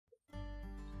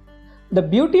The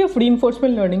beauty of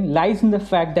reinforcement learning lies in the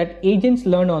fact that agents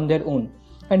learn on their own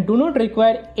and do not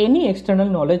require any external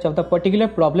knowledge of the particular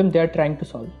problem they are trying to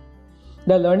solve.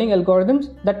 The learning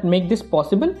algorithms that make this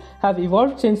possible have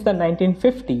evolved since the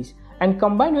 1950s, and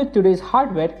combined with today's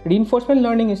hardware, reinforcement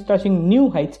learning is touching new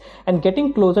heights and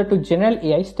getting closer to general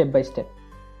AI step by step.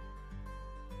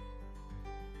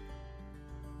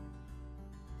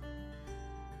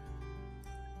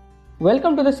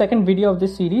 Welcome to the second video of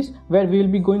this series, where we will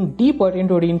be going deeper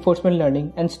into reinforcement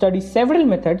learning and study several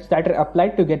methods that are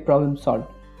applied to get problems solved.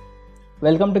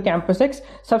 Welcome to Campus X.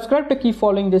 Subscribe to keep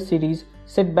following this series.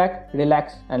 Sit back,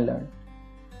 relax, and learn.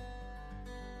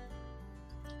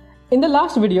 In the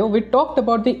last video, we talked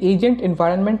about the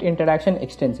agent-environment interaction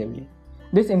extensively.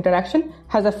 This interaction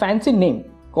has a fancy name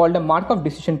called a Markov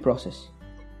decision process.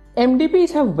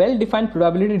 MDPs have well-defined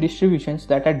probability distributions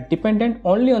that are dependent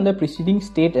only on the preceding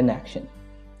state and action.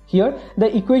 Here,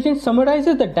 the equation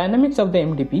summarizes the dynamics of the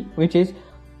MDP, which is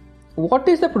what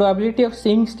is the probability of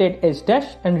seeing state S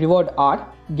dash and reward R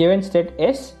given state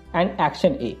S and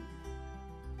action A.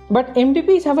 But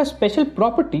MDPs have a special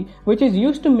property which is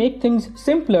used to make things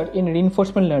simpler in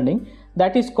reinforcement learning,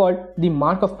 that is called the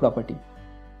Markov property.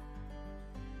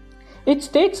 It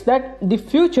states that the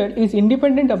future is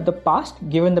independent of the past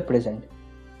given the present.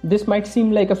 This might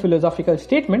seem like a philosophical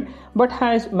statement, but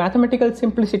has mathematical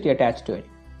simplicity attached to it.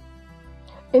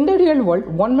 In the real world,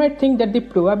 one might think that the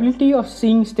probability of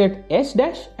seeing state S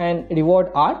dash and reward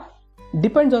R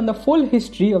depends on the full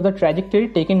history of the trajectory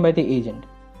taken by the agent.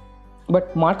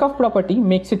 But Markov property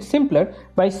makes it simpler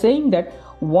by saying that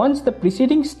once the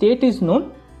preceding state is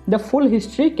known, the full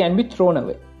history can be thrown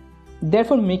away,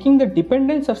 therefore making the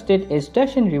dependence of state S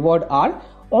dash and reward R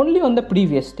only on the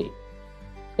previous state.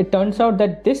 It turns out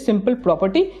that this simple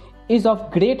property is of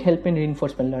great help in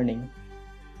reinforcement learning.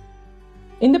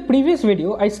 In the previous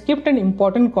video, I skipped an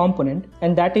important component,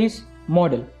 and that is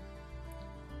model.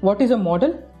 What is a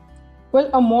model? Well,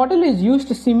 a model is used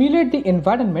to simulate the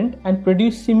environment and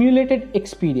produce simulated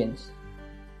experience.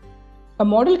 A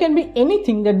model can be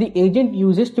anything that the agent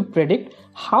uses to predict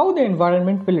how the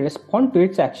environment will respond to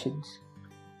its actions.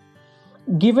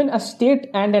 Given a state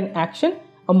and an action,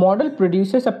 a model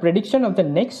produces a prediction of the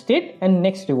next state and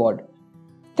next reward.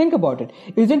 Think about it.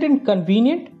 Isn't it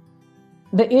convenient?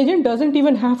 The agent doesn't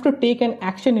even have to take an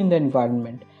action in the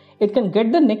environment. It can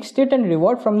get the next state and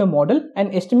reward from the model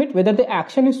and estimate whether the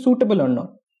action is suitable or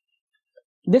not.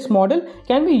 This model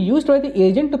can be used by the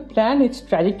agent to plan its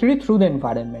trajectory through the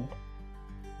environment.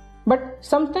 But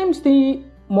sometimes the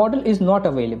model is not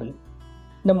available.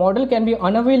 The model can be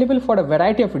unavailable for a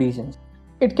variety of reasons.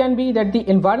 It can be that the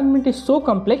environment is so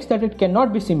complex that it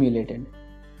cannot be simulated.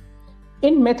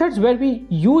 In methods where we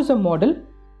use a model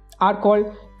are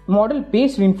called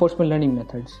model-based reinforcement learning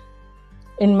methods.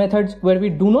 In methods where we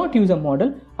do not use a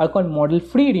model are called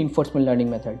model-free reinforcement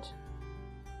learning methods.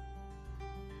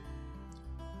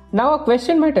 Now a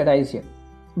question might arise here.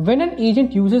 When an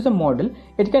agent uses a model,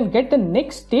 it can get the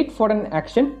next state for an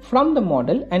action from the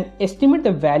model and estimate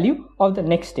the value of the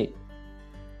next state.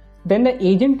 Then the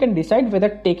agent can decide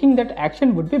whether taking that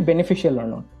action would be beneficial or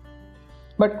not.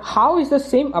 But how is the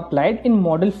same applied in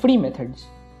model-free methods?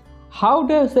 How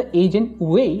does the agent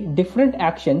weigh different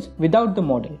actions without the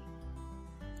model?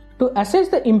 To assess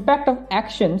the impact of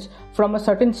actions from a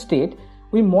certain state,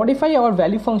 we modify our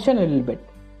value function a little bit.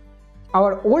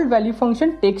 Our old value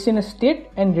function takes in a state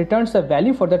and returns a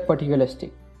value for that particular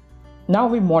state. Now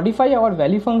we modify our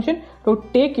value function to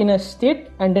take in a state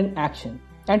and an action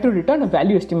and to return a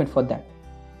value estimate for that.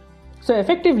 So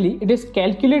effectively, it is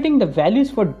calculating the values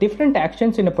for different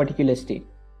actions in a particular state.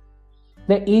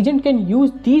 The agent can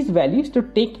use these values to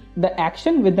take the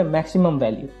action with the maximum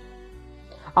value.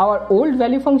 Our old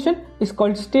value function is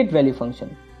called state value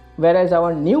function, whereas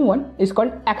our new one is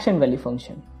called action value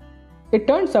function. It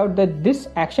turns out that this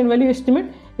action value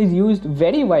estimate is used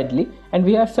very widely, and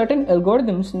we have certain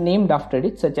algorithms named after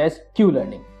it, such as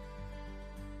Q-learning.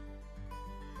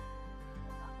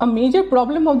 A major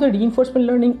problem of the reinforcement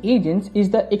learning agents is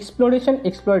the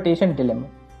exploration-exploitation dilemma.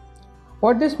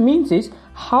 What this means is,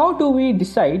 how do we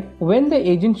decide when the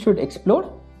agent should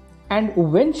explore and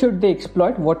when should they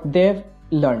exploit what they've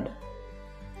learned?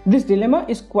 This dilemma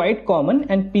is quite common,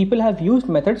 and people have used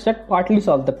methods that partly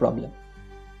solve the problem.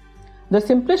 The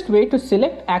simplest way to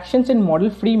select actions in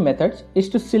model-free methods is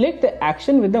to select the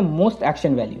action with the most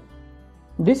action value.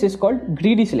 This is called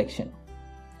greedy selection.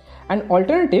 An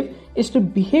alternative is to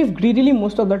behave greedily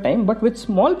most of the time, but with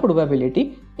small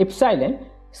probability, epsilon,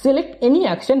 select any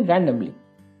action randomly.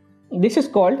 This is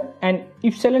called an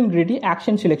epsilon greedy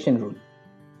action selection rule.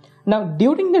 Now,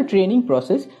 during the training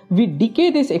process, we decay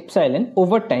this epsilon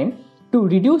over time to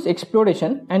reduce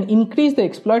exploration and increase the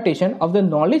exploitation of the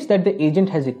knowledge that the agent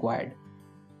has acquired.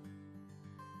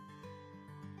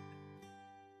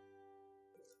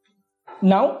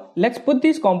 Now, let's put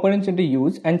these components into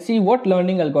use and see what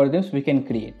learning algorithms we can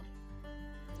create.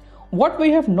 What we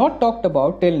have not talked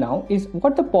about till now is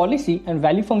what the policy and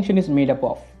value function is made up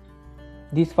of.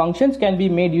 These functions can be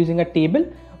made using a table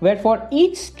where for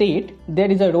each state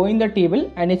there is a row in the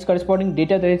table and its corresponding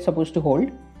data that it's supposed to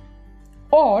hold.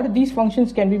 Or these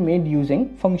functions can be made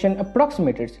using function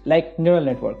approximators like neural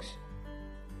networks.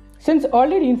 Since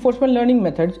early reinforcement learning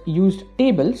methods used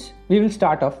tables, we will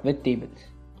start off with tables.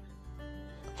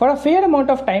 For a fair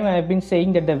amount of time, I have been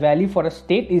saying that the value for a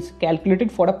state is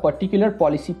calculated for a particular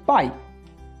policy pi.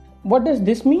 What does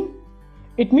this mean?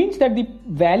 It means that the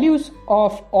values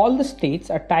of all the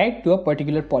states are tied to a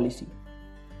particular policy.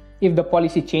 If the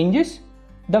policy changes,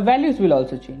 the values will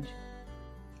also change.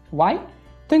 Why?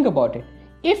 Think about it.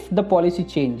 If the policy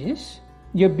changes,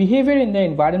 your behavior in the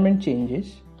environment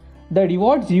changes, the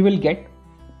rewards you will get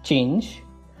change,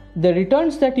 the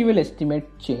returns that you will estimate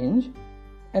change,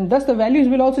 and thus the values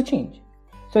will also change.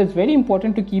 So it's very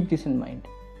important to keep this in mind.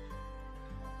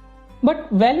 But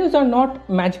values are not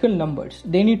magical numbers,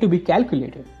 they need to be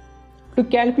calculated. To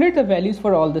calculate the values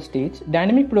for all the states,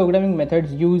 dynamic programming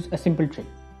methods use a simple trick.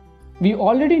 We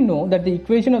already know that the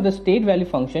equation of the state value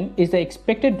function is the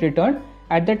expected return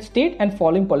at that state and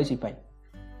following policy pi.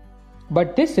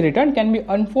 But this return can be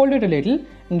unfolded a little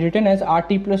and written as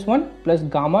rt plus 1 plus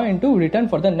gamma into return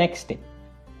for the next state.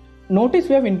 Notice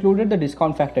we have included the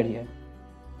discount factor here.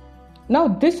 Now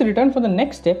this return for the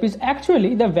next step is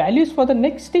actually the values for the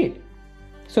next state.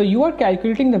 So you are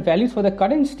calculating the values for the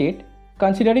current state,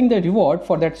 considering the reward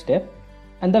for that step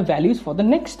and the values for the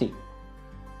next state.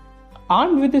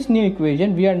 Armed with this new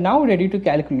equation, we are now ready to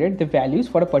calculate the values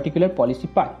for a particular policy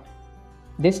pi.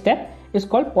 This step is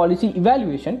called policy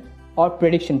evaluation or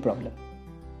prediction problem.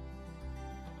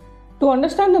 To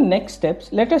understand the next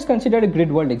steps, let us consider a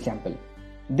grid world example.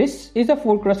 This is a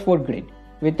 4x4 grid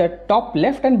with the top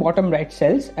left and bottom right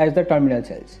cells as the terminal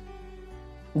cells.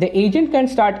 The agent can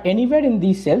start anywhere in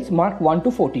these cells marked 1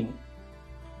 to 14.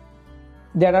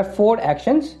 There are 4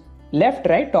 actions: left,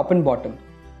 right, top and bottom.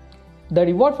 The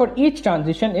reward for each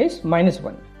transition is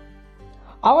 -1.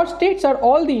 Our states are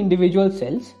all the individual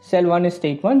cells. Cell 1 is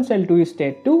state 1, cell 2 is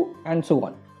state 2, and so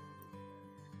on.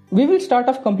 We will start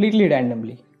off completely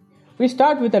randomly. We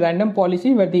start with a random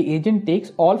policy where the agent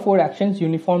takes all 4 actions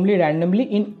uniformly randomly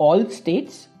in all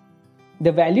states.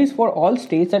 The values for all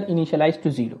states are initialized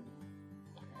to 0.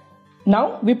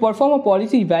 Now we perform a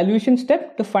policy evaluation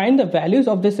step to find the values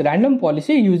of this random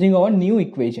policy using our new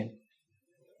equation.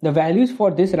 The values for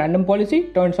this random policy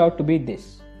turns out to be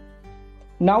this.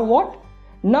 Now what?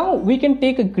 Now we can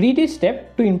take a greedy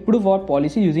step to improve our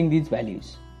policy using these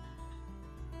values.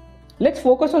 Let's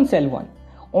focus on cell 1.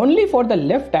 Only for the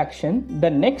left action, the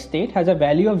next state has a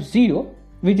value of 0,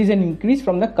 which is an increase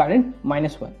from the current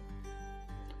 -1.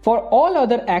 For all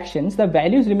other actions, the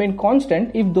values remain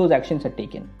constant if those actions are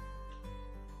taken.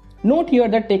 Note here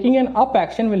that taking an up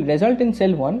action will result in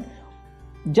cell 1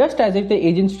 just as if the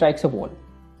agent strikes a wall.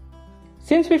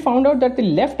 Since we found out that the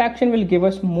left action will give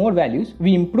us more values,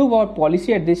 we improve our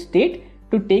policy at this state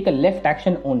to take a left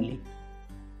action only.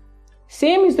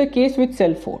 Same is the case with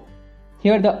cell 4.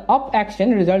 Here the up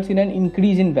action results in an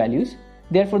increase in values,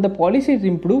 therefore the policy is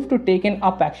improved to take an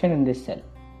up action in this cell.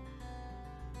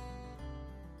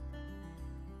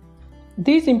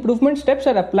 These improvement steps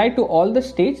are applied to all the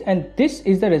states and this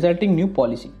is the resulting new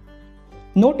policy.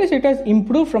 Notice it has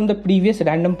improved from the previous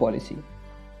random policy.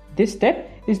 This step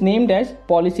is named as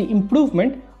policy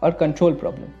improvement or control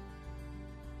problem.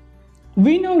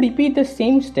 We now repeat the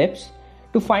same steps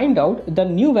to find out the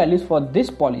new values for this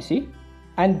policy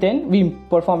and then we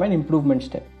perform an improvement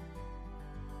step.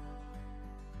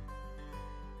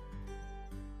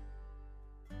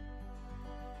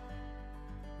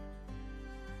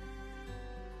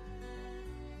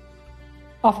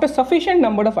 After sufficient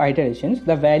number of iterations,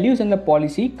 the values in the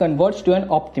policy converge to an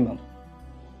optimum.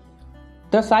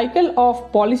 The cycle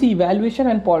of policy evaluation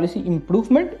and policy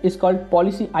improvement is called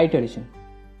policy iteration.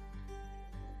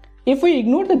 If we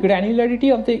ignore the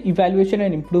granularity of the evaluation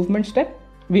and improvement step,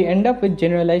 we end up with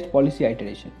generalized policy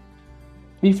iteration.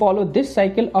 We follow this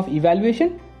cycle of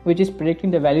evaluation, which is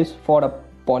predicting the values for a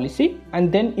policy,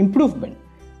 and then improvement,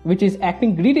 which is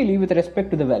acting greedily with respect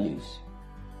to the values.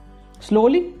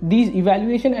 Slowly, these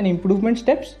evaluation and improvement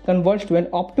steps converge to an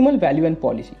optimal value and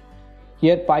policy.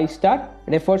 Here pi star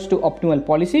refers to optimal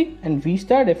policy and V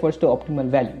star refers to optimal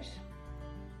values.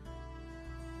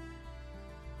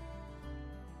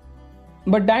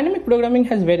 But dynamic programming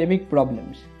has very big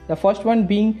problems. The first one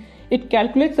being it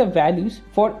calculates the values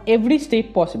for every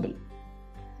state possible.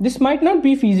 This might not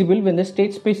be feasible when the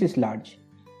state space is large.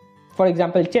 For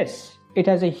example, chess, it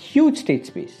has a huge state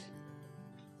space.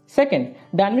 Second,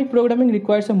 dynamic programming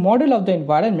requires a model of the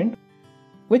environment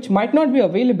which might not be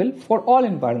available for all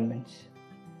environments.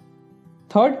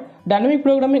 Third, dynamic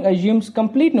programming assumes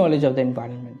complete knowledge of the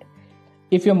environment.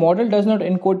 If your model does not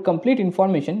encode complete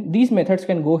information, these methods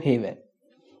can go haywire.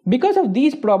 Because of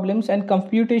these problems and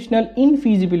computational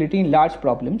infeasibility in large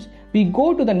problems, we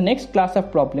go to the next class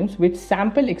of problems which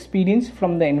sample experience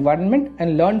from the environment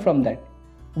and learn from that.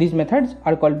 These methods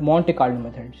are called Monte Carlo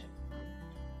methods.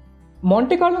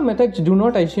 Monte Carlo methods do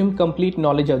not assume complete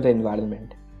knowledge of the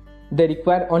environment. They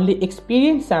require only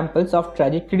experience samples of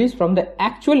trajectories from the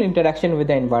actual interaction with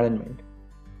the environment.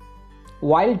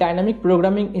 While dynamic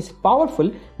programming is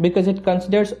powerful because it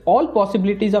considers all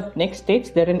possibilities of next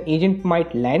states that an agent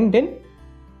might land in,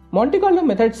 Monte Carlo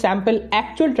methods sample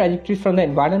actual trajectories from the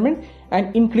environment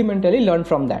and incrementally learn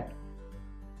from that.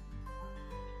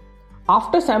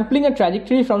 After sampling a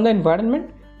trajectory from the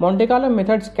environment, Monte Carlo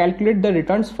methods calculate the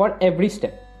returns for every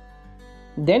step.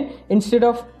 Then, instead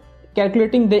of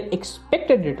calculating the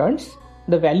expected returns,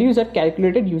 the values are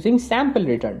calculated using sample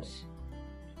returns.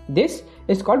 This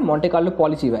is called Monte Carlo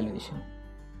policy evaluation.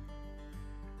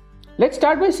 Let's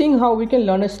start by seeing how we can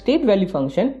learn a state value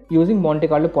function using Monte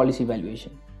Carlo policy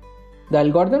evaluation. The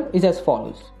algorithm is as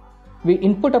follows. We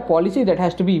input a policy that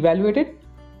has to be evaluated.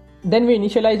 Then we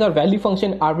initialize our value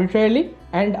function arbitrarily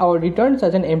and our returns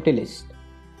as an empty list.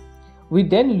 We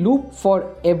then loop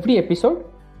for every episode.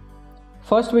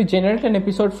 First, we generate an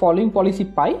episode following policy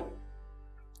pi,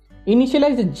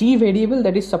 initialize a g variable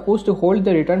that is supposed to hold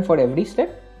the return for every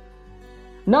step.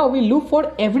 Now we loop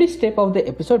for every step of the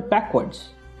episode backwards.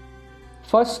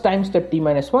 First time step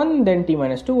t-1, then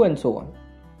t-2 and so on.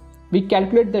 We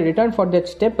calculate the return for that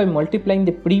step by multiplying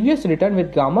the previous return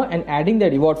with gamma and adding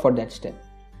the reward for that step.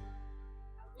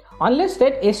 Unless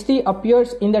that st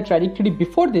appears in the trajectory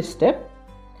before this step,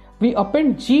 we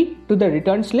append g to the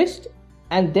returns list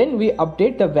and then we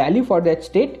update the value for that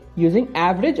state using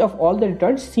average of all the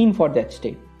returns seen for that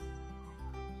state.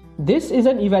 This is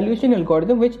an evaluation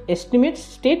algorithm which estimates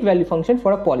state value function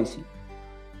for a policy.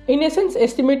 In essence,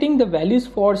 estimating the values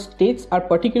for states are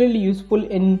particularly useful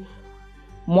in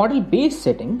model-based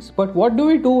settings, but what do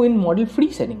we do in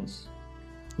model-free settings?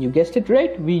 You guessed it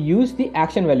right, we use the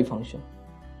action value function.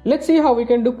 Let's see how we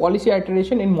can do policy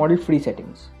iteration in model-free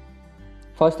settings.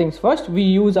 First things first, we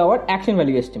use our action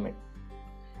value estimate.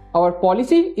 Our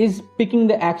policy is picking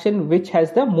the action which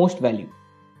has the most value.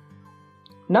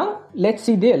 Now let's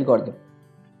see the algorithm.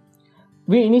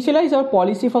 We initialize our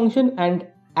policy function and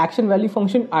action value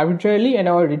function arbitrarily and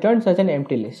our returns as an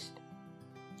empty list.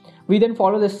 We then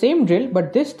follow the same drill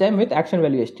but this time with action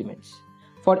value estimates.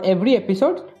 For every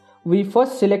episode, we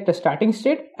first select a starting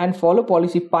state and follow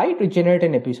policy pi to generate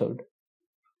an episode.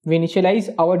 We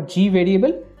initialize our g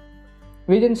variable.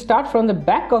 We then start from the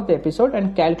back of the episode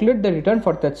and calculate the return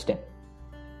for that step.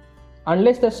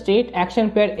 Unless the state action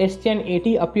pair st and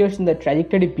at appears in the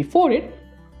trajectory before it,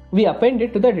 we append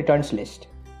it to the returns list.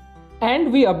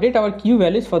 And we update our q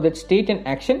values for that state and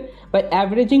action by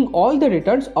averaging all the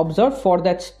returns observed for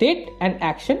that state and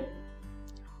action.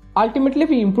 Ultimately,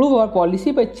 we improve our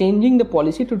policy by changing the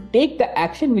policy to take the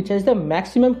action which has the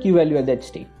maximum q value at that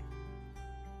state.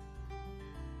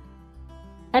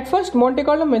 At first, Monte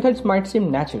Carlo methods might seem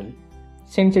natural.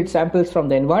 Since it samples from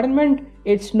the environment,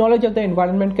 its knowledge of the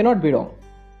environment cannot be wrong.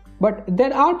 But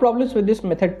there are problems with this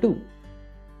method too.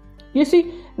 You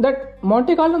see that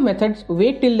Monte Carlo methods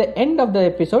wait till the end of the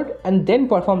episode and then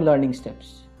perform learning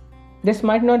steps. This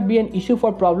might not be an issue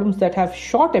for problems that have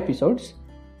short episodes,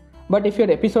 but if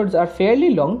your episodes are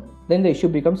fairly long, then the issue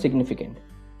becomes significant.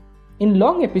 In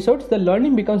long episodes, the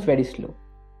learning becomes very slow.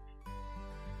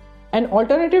 An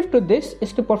alternative to this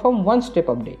is to perform one-step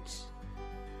updates.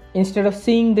 Instead of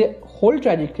seeing the whole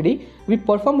trajectory, we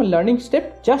perform a learning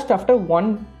step just after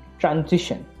one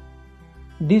transition.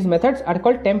 These methods are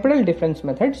called temporal difference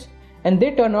methods, and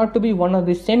they turn out to be one of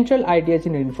the central ideas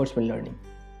in reinforcement learning.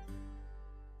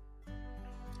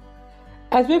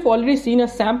 As we've already seen, a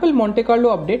sample Monte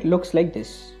Carlo update looks like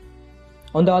this.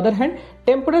 On the other hand,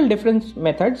 temporal difference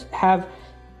methods have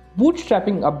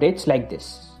bootstrapping updates like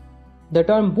this. The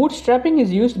term bootstrapping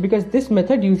is used because this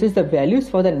method uses the values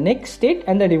for the next state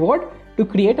and the reward to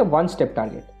create a one-step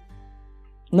target.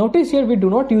 Notice here we do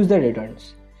not use the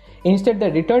returns. Instead, the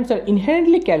returns are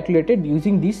inherently calculated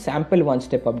using these sample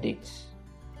one-step updates.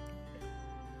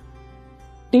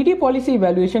 TD policy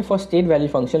evaluation for state value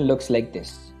function looks like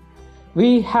this.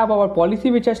 We have our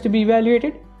policy which has to be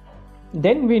evaluated.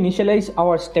 Then we initialize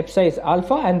our step size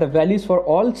alpha, and the values for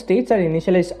all states are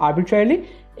initialized arbitrarily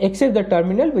except the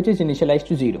terminal, which is initialized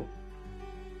to 0.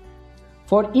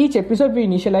 For each episode we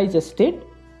initialize a state.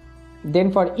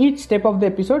 Then for each step of the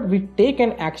episode we take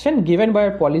an action given by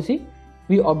our policy.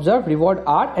 We observe reward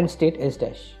R and state S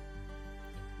dash.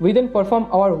 We then perform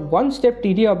our one-step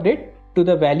TD update to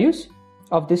the values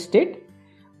of this state.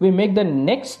 We make the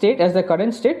next state as the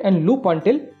current state and loop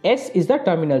until S is the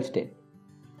terminal state.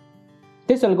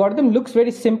 This algorithm looks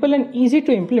very simple and easy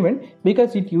to implement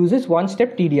because it uses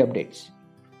one-step TD updates.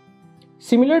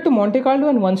 Similar to Monte Carlo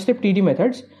and one-step TD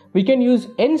methods, we can use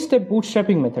n-step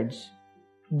bootstrapping methods.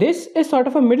 This is sort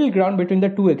of a middle ground between the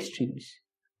two extremes.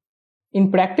 In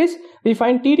practice, we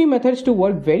find TD methods to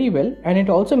work very well, and it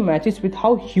also matches with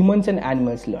how humans and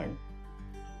animals learn.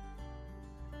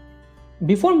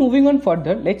 Before moving on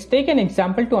further, let's take an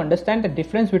example to understand the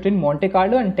difference between Monte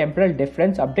Carlo and temporal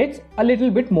difference updates a little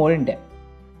bit more in depth.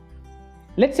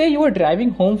 Let's say you are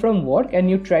driving home from work and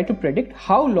you try to predict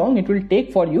how long it will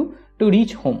take for you to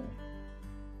reach home.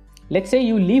 Let's say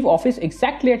you leave office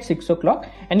exactly at 6 o'clock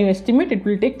and you estimate it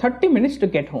will take 30 minutes to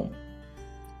get home.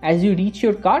 As you reach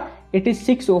your car, it is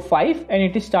 6:05 and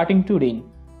it is starting to rain.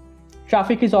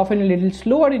 Traffic is often a little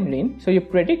slower in rain, so you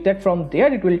predict that from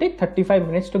there it will take 35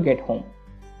 minutes to get home.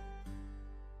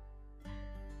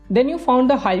 Then you found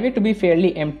the highway to be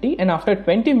fairly empty, and after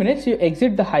 20 minutes you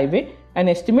exit the highway and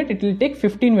estimate it will take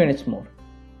 15 minutes more.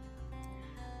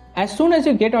 As soon as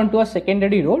you get onto a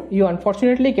secondary road, you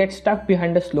unfortunately get stuck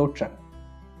behind a slow truck.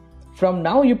 From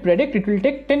now you predict it will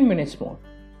take 10 minutes more.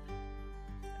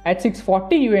 At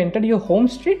 6:40 you enter your home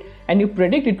street and you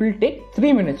predict it will take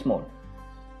 3 minutes more.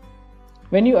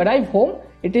 When you arrive home,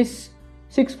 it is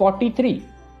 6:43.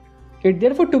 It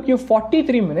therefore took you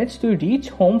 43 minutes to reach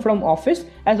home from office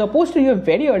as opposed to your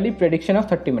very early prediction of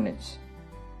 30 minutes.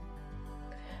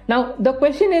 Now the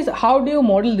question is, how do you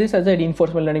model this as a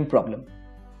reinforcement learning problem?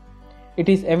 It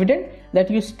is evident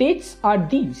that your states are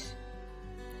these.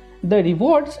 The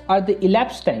rewards are the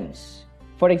elapsed times.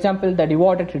 For example, the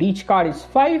reward at reach car is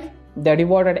 5, the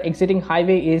reward at exiting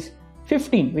highway is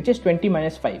 15, which is 20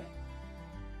 minus 5.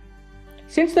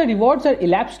 Since the rewards are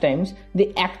elapsed times, the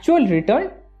actual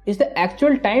return is the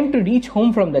actual time to reach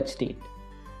home from that state.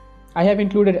 I have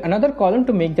included another column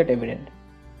to make that evident.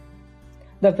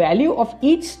 The value of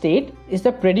each state is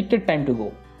the predicted time to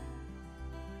go.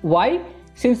 Why?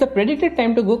 Since the predicted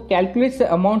time to go calculates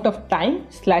the amount of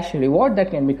time/reward that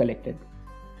can be collected.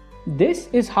 This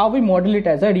is how we model it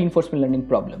as a reinforcement learning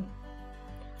problem.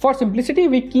 For simplicity,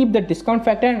 we keep the discount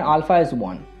factor and alpha as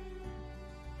 1.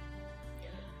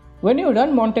 When you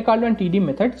run Monte Carlo and TD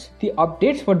methods, the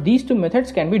updates for these two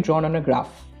methods can be drawn on a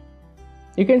graph.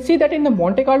 You can see that in the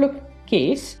Monte Carlo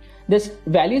case, the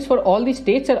values for all the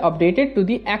states are updated to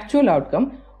the actual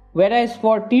outcome, whereas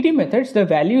for TD methods, the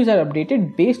values are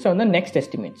updated based on the next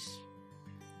estimates.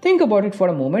 Think about it for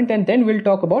a moment and then we'll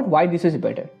talk about why this is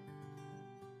better.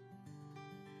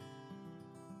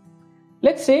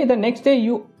 Let's say the next day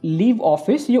you leave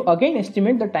office, you again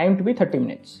estimate the time to be 30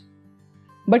 minutes.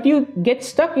 But you get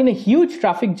stuck in a huge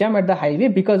traffic jam at the highway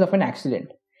because of an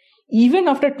accident. Even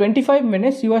after 25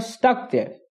 minutes, you are stuck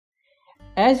there.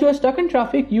 As you are stuck in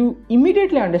traffic, you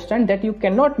immediately understand that you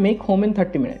cannot make home in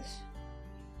 30 minutes.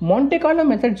 Monte Carlo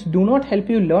methods do not help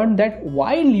you learn that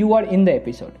while you are in the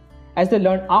episode, as they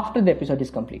learn after the episode is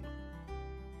complete.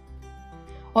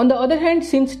 On the other hand,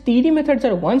 since TD methods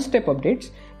are one-step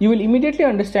updates, you will immediately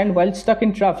understand while stuck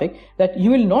in traffic that you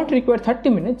will not require 30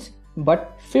 minutes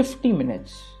but 50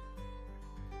 minutes.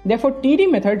 Therefore, TD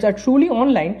methods are truly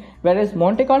online, whereas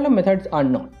Monte Carlo methods are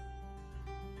not.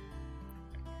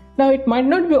 Now, it might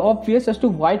not be obvious as to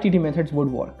why TD methods would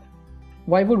work.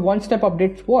 Why would one-step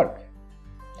updates work?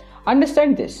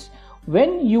 Understand this.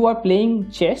 When you are playing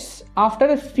chess, after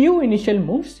a few initial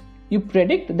moves, you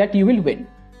predict that you will win.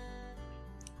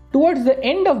 Towards the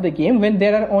end of the game, when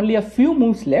there are only a few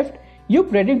moves left, you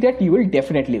predict that you will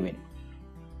definitely win.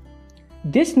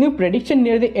 This new prediction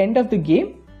near the end of the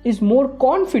game is more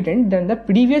confident than the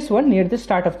previous one near the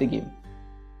start of the game.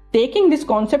 Taking this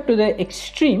concept to the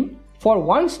extreme, for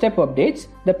one-step updates,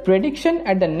 the prediction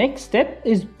at the next step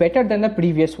is better than the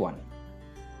previous one.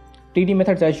 TD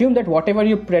methods assume that whatever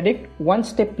you predict one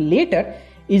step later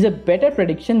is a better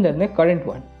prediction than the current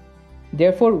one.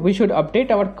 Therefore, we should update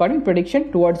our current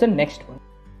prediction towards the next one.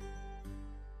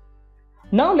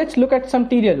 Now let's look at some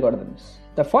TD algorithms.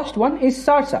 The first one is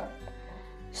SARSA.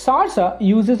 SARSA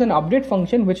uses an update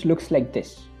function which looks like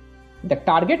this. The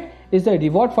target is the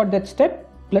reward for that step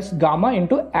plus gamma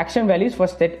into action values for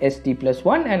step st plus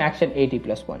 1 and action at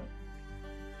plus 1.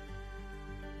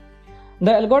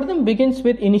 The algorithm begins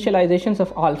with initializations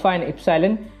of alpha and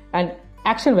epsilon and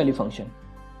action value function.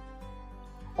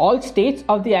 All states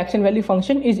of the action value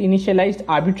function is initialized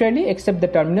arbitrarily except the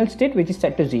terminal state, which is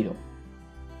set to 0.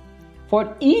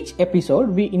 For each episode,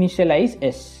 we initialize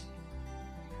S.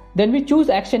 Then we choose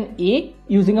action A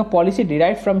using a policy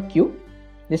derived from Q.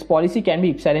 This policy can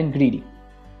be epsilon greedy.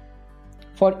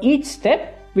 For each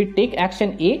step, we take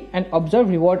action A and observe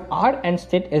reward R and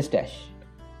state S dash.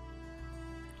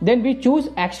 Then we choose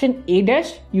action A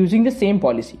dash using the same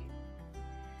policy.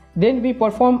 Then we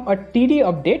perform a TD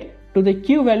update to the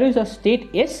Q values of state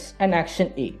S and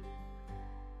action A.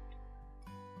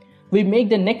 We make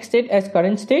the next state as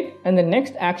current state and the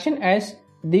next action as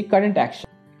the current action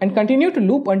and continue to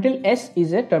loop until S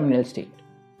is a terminal state.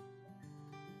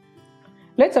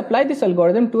 Let's apply this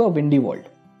algorithm to a windy world.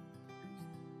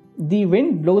 The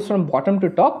wind blows from bottom to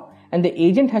top and the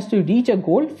agent has to reach a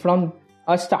goal from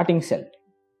a starting cell.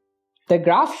 The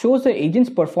graph shows the agent's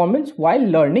performance while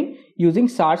learning using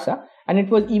SARSA, and it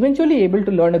was eventually able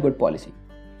to learn a good policy.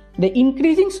 The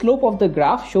increasing slope of the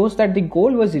graph shows that the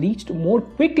goal was reached more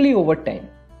quickly over time.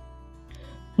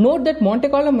 Note that Monte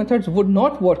Carlo methods would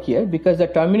not work here because the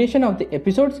termination of the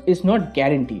episodes is not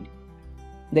guaranteed.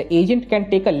 The agent can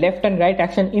take a left and right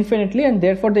action infinitely and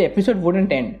therefore the episode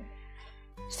wouldn't end.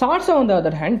 SARSA, on the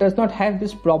other hand, does not have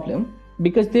this problem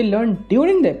because they learn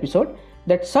during the episode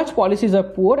that such policies are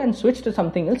poor and switch to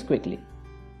something else quickly.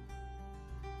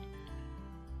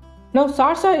 Now,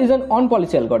 SARSA is an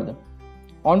on-policy algorithm.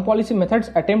 On-policy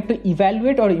methods attempt to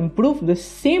evaluate or improve the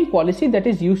same policy that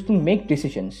is used to make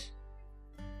decisions.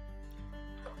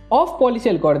 Off-policy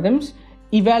algorithms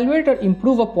evaluate or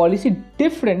improve a policy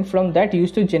different from that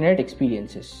used to generate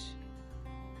experiences.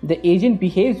 The agent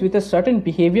behaves with a certain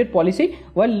behavior policy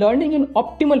while learning an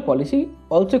optimal policy,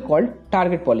 also called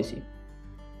target policy.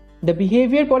 The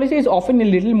behavior policy is often a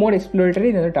little more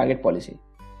exploratory than the target policy.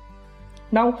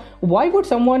 Now, why would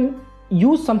someone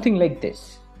use something like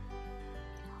this?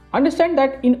 Understand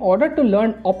that in order to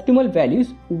learn optimal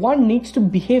values, one needs to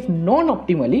behave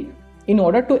non-optimally in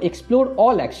order to explore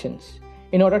all actions,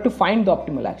 in order to find the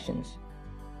optimal actions.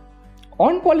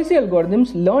 On-policy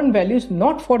algorithms learn values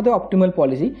not for the optimal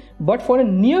policy, but for a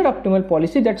near-optimal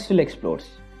policy that still explores.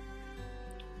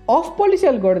 Off-policy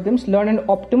algorithms learn an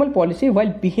optimal policy while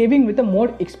behaving with a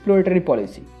more exploratory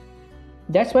policy.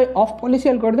 That's why off-policy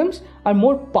algorithms are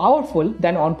more powerful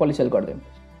than on-policy algorithms.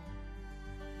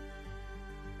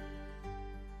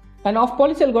 An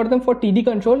off-policy algorithm for TD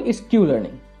control is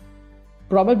Q-learning.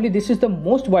 Probably this is the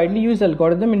most widely used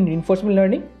algorithm in reinforcement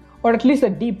learning, or at least a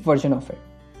deep version of it.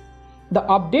 The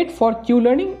update for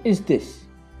Q-learning is this.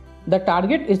 The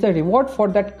target is the reward for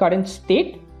that current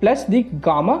state plus the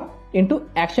gamma into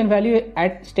action value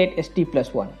at state st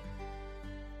plus 1.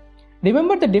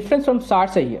 Remember the difference from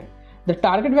SARSA here. The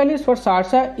target values for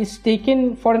SARSA is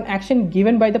taken for an action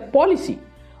given by the policy,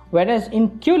 whereas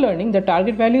in Q-learning the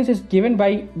target values is given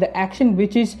by the action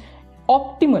which is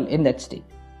optimal in that state.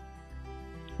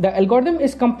 The algorithm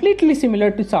is completely similar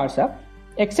to SARSA,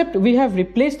 except we have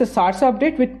replaced the SARSA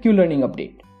update with Q-learning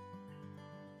update.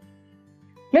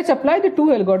 Let's apply the two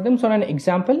algorithms on an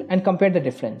example and compare the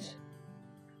difference.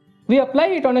 We apply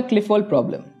it on a cliff wall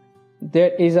problem.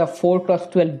 There is a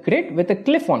 4x12 grid with a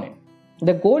cliff on it.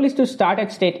 The goal is to start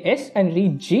at state S and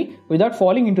reach G without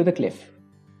falling into the cliff.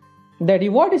 The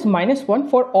reward is -1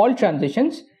 for all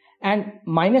transitions and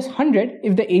 -100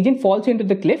 if the agent falls into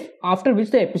the cliff, after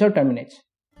which the episode terminates.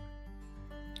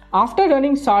 After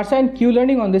running SARSA and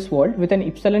Q-learning on this world with an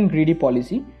epsilon greedy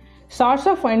policy,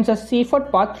 SARSA finds a safer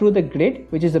path through the grid,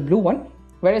 which is the blue one,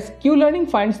 whereas Q-learning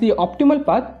finds the optimal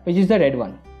path, which is the red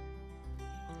one.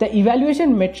 The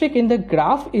evaluation metric in the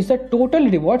graph is the total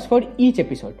rewards for each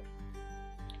episode.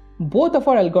 Both of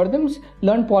our algorithms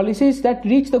learn policies that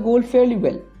reach the goal fairly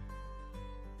well.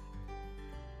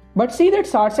 But see that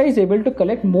SARSA is able to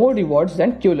collect more rewards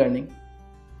than Q-learning.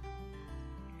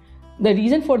 The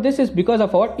reason for this is because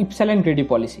of our epsilon greedy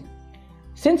policy.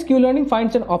 Since Q-learning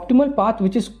finds an optimal path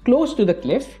which is close to the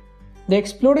cliff, the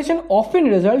exploration often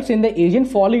results in the agent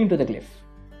falling into the cliff.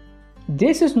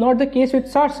 This is not the case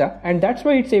with SARSA, and that's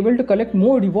why it's able to collect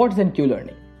more rewards than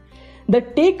Q-learning. The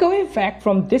takeaway fact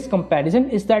from this comparison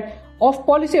is that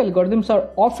off-policy algorithms are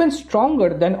often stronger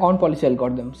than on-policy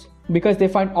algorithms because they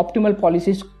find optimal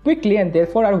policies quickly and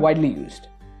therefore are widely used.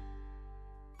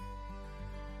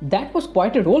 That was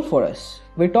quite a role for us.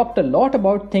 We talked a lot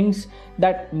about things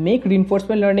that make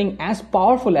reinforcement learning as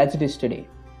powerful as it is today.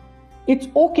 It's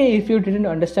okay if you didn't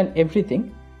understand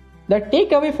everything. The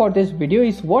takeaway for this video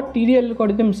is what TD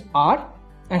algorithms are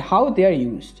and how they are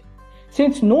used.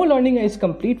 Since no learning is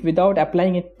complete without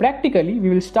applying it practically, we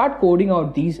will start coding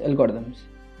out these algorithms.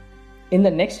 In the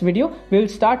next video, we will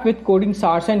start with coding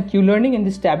SARSA and Q-learning in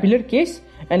this tabular case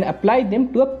and apply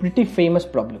them to a pretty famous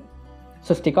problem.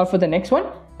 So stick out for the next one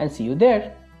and see you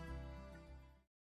there.